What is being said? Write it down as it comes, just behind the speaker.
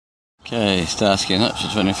Okay, Starsky&Hutch, the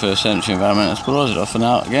 21st Century Environmental Explorers, off and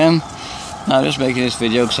out again. Now I'm just making this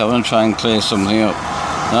video because I want to try and clear something up.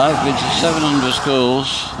 Now I've been to 700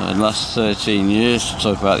 schools in the last 13 years to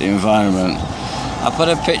talk about the environment. I put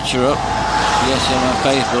a picture up yesterday on my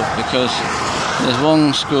Facebook because there's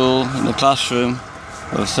one school in the classroom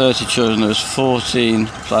of 30 children, there's 14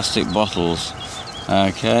 plastic bottles.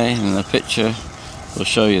 Okay, and the picture will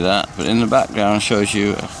show you that, but in the background shows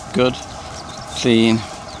you a good, clean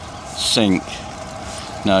sink.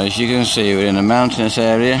 Now as you can see, we're in a mountainous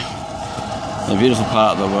area, a beautiful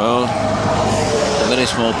part of the world, a very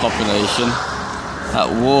small population. That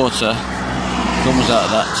water comes out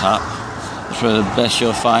of that tap. It's really the best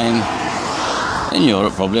you'll find in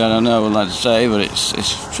Europe, probably. I don't know, I would like to say, but it's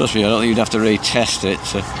trust me, I don't think you'd have to really test it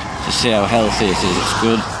to see how healthy it is. It's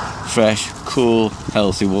good, fresh, cool,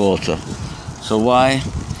 healthy water. So why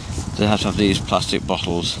do they have to have these plastic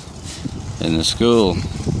bottles in the school?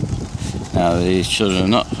 Now these children are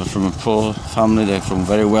not from a poor family, they're from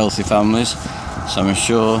very wealthy families, so I'm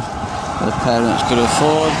sure their parents could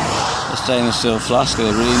afford a stainless steel flask if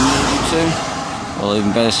they really needed to, or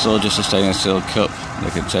even better still, just a stainless steel cup they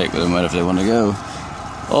could take with them wherever they want to go.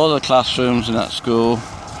 All the classrooms in that school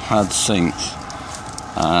had sinks,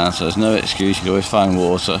 so there's no excuse, you can always find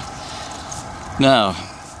water. Now,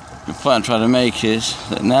 the point I'm trying to make is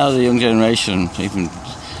that now the young generation, even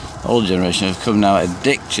older generation, have come now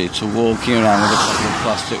addicted to walking around with a bottle of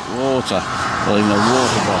plastic water, or even a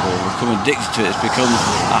water bottle. They've become addicted to it. It's become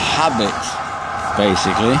a habit,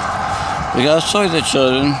 basically. Because I was talking to the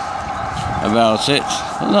children about it,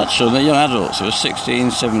 well, not children, they're young adults, they were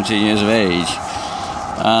 16, 17 years of age,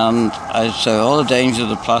 and I said all the dangers of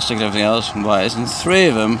the plastic and everything else from wires, and 3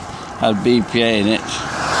 of them had BPA in it,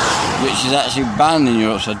 which is actually banned in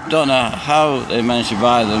Europe, so I don't know how they manage to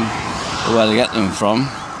buy them or where they get them from.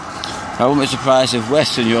 I wouldn't be surprised if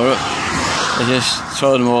Western Europe, they just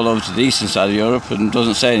throw them all over to the eastern side of Europe and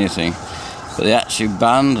doesn't say anything. But they actually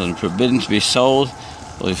banned and forbidden to be sold,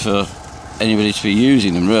 or for anybody to be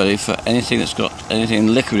using them really, for anything that's got anything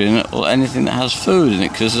liquid in it or anything that has food in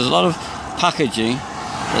it, because there's a lot of packaging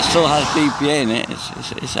that still has BPA in it.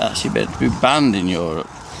 It's actually meant to be banned in Europe.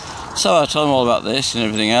 So I told them all about this and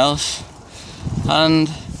everything else,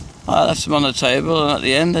 and I left them on the table, and at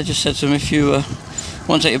the end I just said to them, if you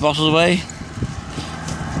want to take your bottles away,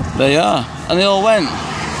 there you are. And they all went.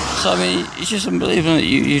 So I mean, it's just unbelievable that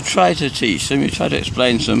you try to teach them, you try to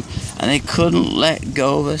explain to them, and they couldn't let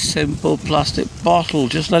go of a simple plastic bottle.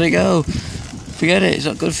 Just let it go. Forget it, it's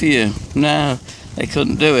not good for you. No, they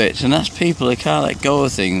couldn't do it. And that's people, they can't let go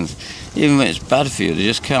of things. Even when it's bad for you, they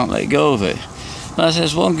just can't let go of it. And I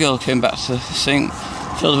said, one girl came back to the sink,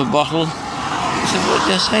 filled up a bottle. I said, what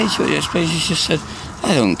did I say to you? What did you explain? She just said,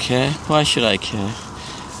 I don't care. Why should I care?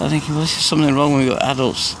 I'm thinking, well, there's something wrong when we've got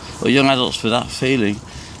adults, or young adults with that feeling.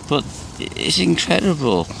 But it's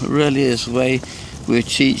incredible. It really is the way we're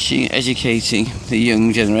teaching, educating the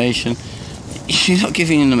young generation. You're not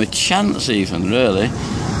giving them a chance even, really.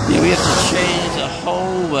 You know, we have to change the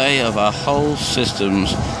whole way of our whole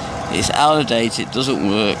systems. It's out of date, it doesn't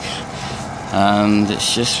work, and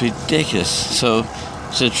it's just ridiculous. So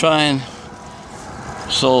to try and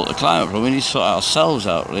solve the climate problem, we need to sort ourselves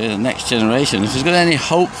out, really, the next generation. If there's got any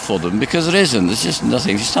hope for them, because there isn't, there's just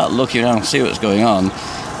nothing. If you start looking around and see what's going on,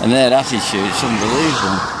 and their attitude, it's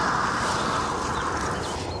unbelievable.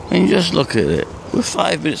 And you just look at it. We're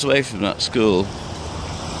 5 minutes away from that school,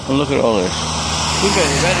 and look at all this. We've got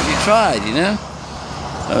it better be tried, you know.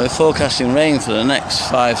 We're forecasting rain for the next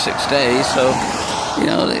 5-6 days, so you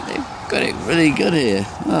know they've got it really good here.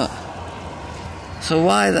 Look. So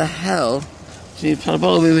why the hell? We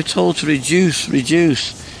were told to reduce.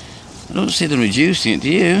 I don't see them reducing it, do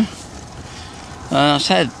you? And I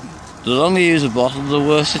said, the longer you use a bottle, the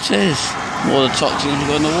worse it is. The more the toxins will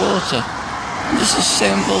go in the water. And just a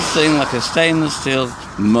simple thing like a stainless steel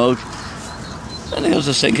mug. And they go to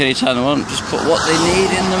the sink any time they want. Just put what they need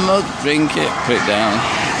in the mug, drink it, put it down.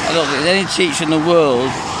 I don't think any teacher in the world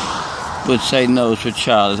would say no to a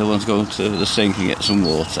child if they want to go to the sink and get some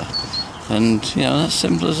water. And, you know, that's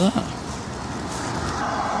simple as that.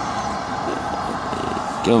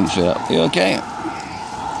 Go and fill up. You okay?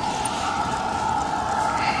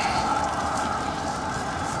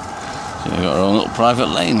 So we've got our own little private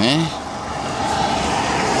lane here.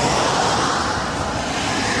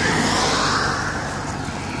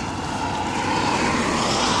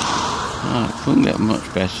 Oh, it couldn't get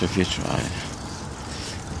much better if you tried.